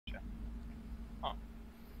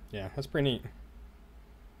Yeah, that's pretty neat.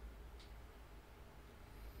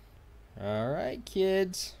 Alright,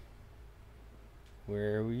 kids.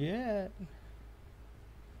 Where are we at?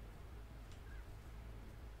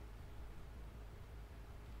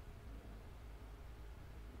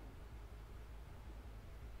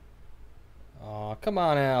 Aw, come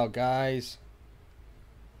on out, guys.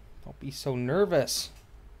 Don't be so nervous.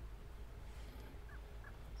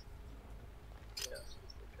 Yes,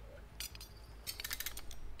 he's the killer.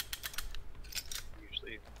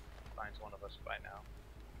 Usually finds one of us by now.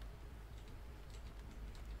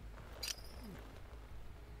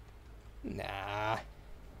 Nah.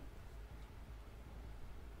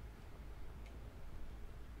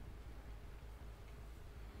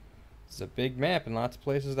 It's a big map and lots of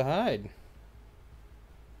places to hide.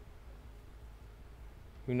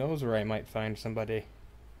 Who knows where I might find somebody.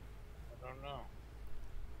 I don't know.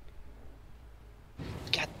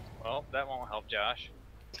 God. Well, that won't help Josh.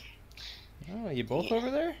 Oh, you both Yeah.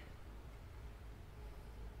 over there?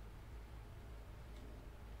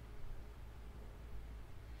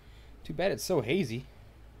 Too bad it's so hazy.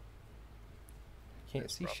 Can't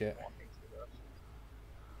It's see probably shit. walking through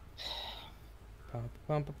this. Bum,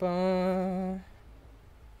 bum, bum, bum. Okay.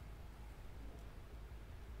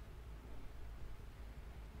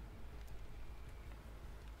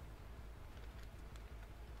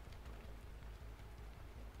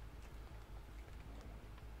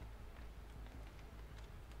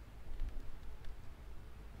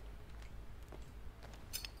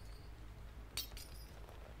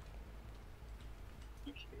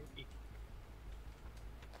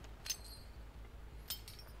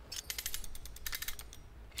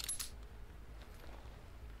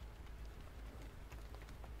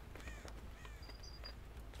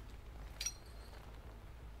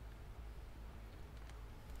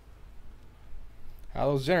 How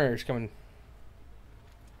are those generators coming?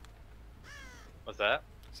 What's that?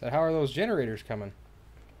 So how are those generators coming?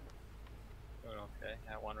 Doing okay.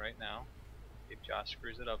 At one right now. If Josh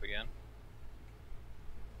screws it up again.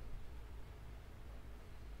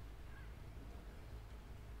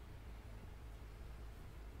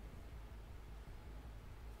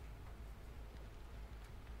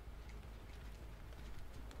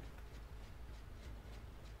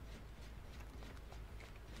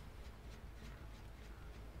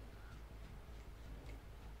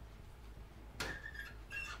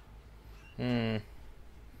 Hmm.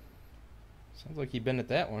 Sounds like you've been at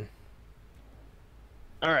that one.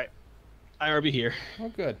 All right, IRB here. Oh,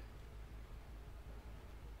 good.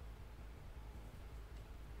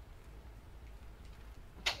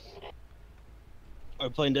 Are we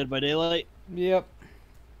playing Dead by Daylight? Yep.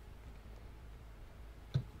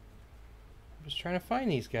 I'm just trying to find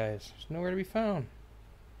these guys. There's nowhere to be found.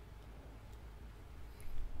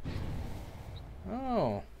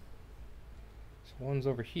 Oh. So one's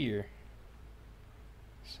over here.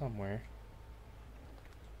 Somewhere.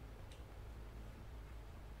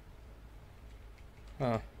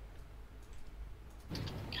 Huh.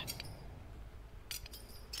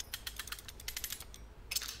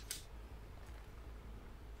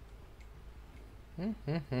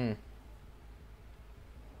 Hmm.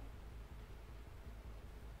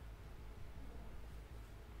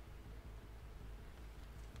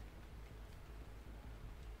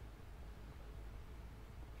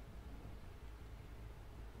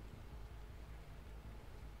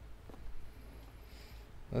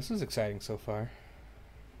 This is exciting so far.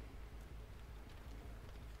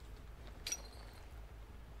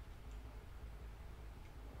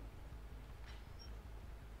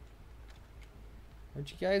 Where'd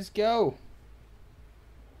you guys go?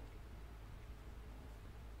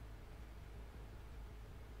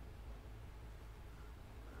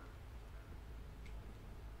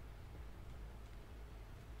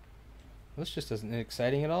 This just isn't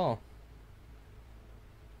exciting at all.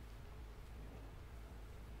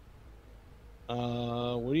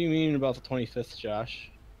 What do you mean about the 25th, Josh?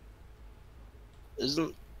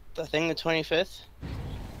 Isn't the thing the 25th?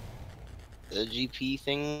 The GP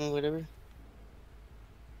thing, whatever?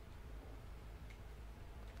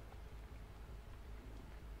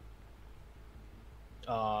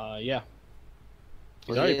 Yeah. He's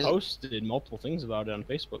Well, he already is- posted multiple things about it on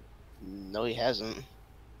Facebook. No, he hasn't.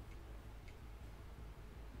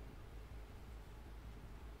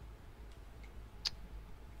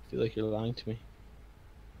 I feel like you're lying to me.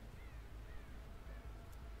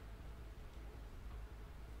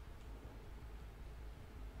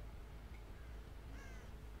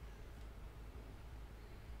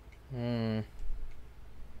 I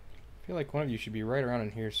feel like one of you should be right around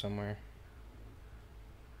in here somewhere.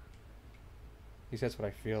 At least that's what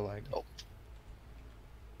I feel like. Oh.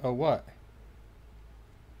 Oh, what?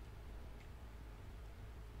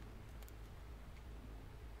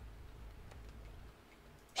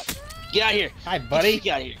 Get out of here! Hi, buddy.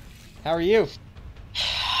 Get out of here! How are you?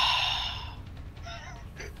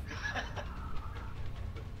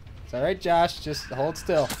 It's all right, Josh. Just hold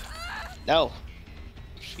still. No.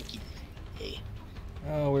 Freaky. Hey.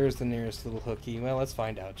 Oh, where's the nearest little hooky? Well, let's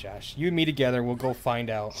find out, Josh. You and me together. We'll go find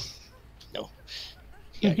out. No.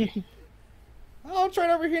 Get out of here. Oh, it's right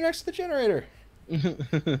over here next to the generator.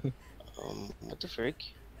 What the frick?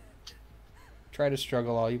 Try to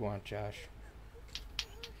struggle all you want, Josh.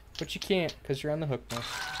 But you can't, because you're on the hook now.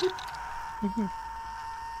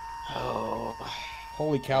 Oh.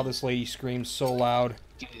 Holy cow, this lady screams so loud.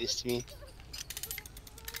 Do this to me.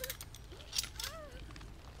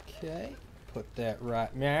 Okay, put that right.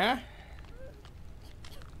 Yeah.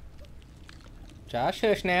 Josh,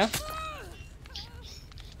 hush now.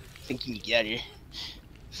 Thinking you get out of here.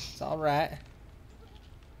 It's all right.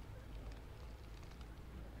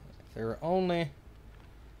 If there were only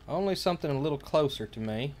something a little closer to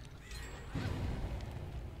me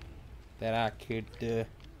that I could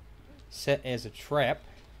set as a trap.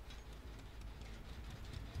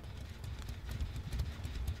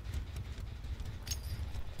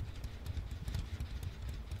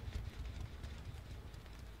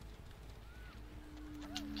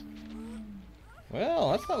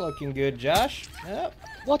 Well, that's not looking good, Josh. Yep.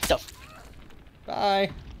 What the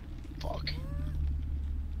Bye. fuck?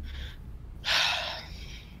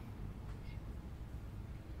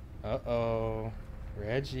 Uh-oh.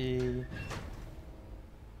 Reggie.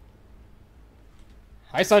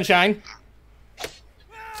 Hi, Sunshine.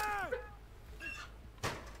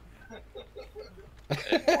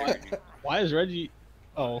 Why is Reggie?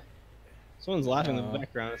 Oh, someone's laughing in Oh. the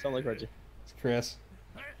background. It sounds like Reggie. It's Chris.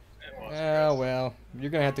 It was Oh, well. You're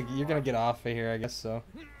gonna get off of here, I guess so.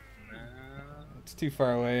 Chris. It's too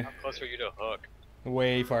far away. How close are you to hook?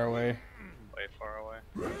 Way far away. Way far away.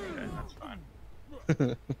 Okay, that's fine.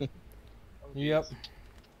 Yep.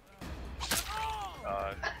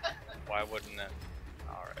 Why wouldn't it?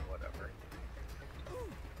 Alright, whatever.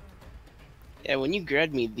 Yeah, when you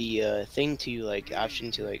grabbed me, the thing to like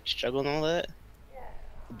option to like struggle and all that,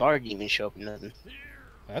 the bar didn't even show up or nothing.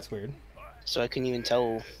 That's weird. So I couldn't even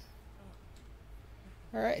tell.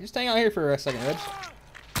 Alright, just hang out here for a second, Reg.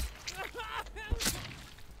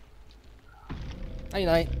 Night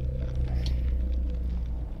night.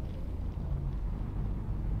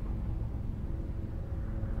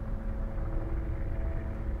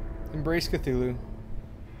 Embrace Cthulhu. At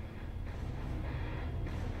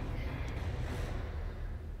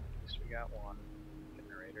least we got one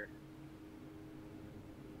generator.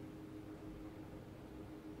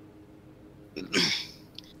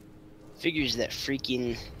 Figures that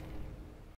freaking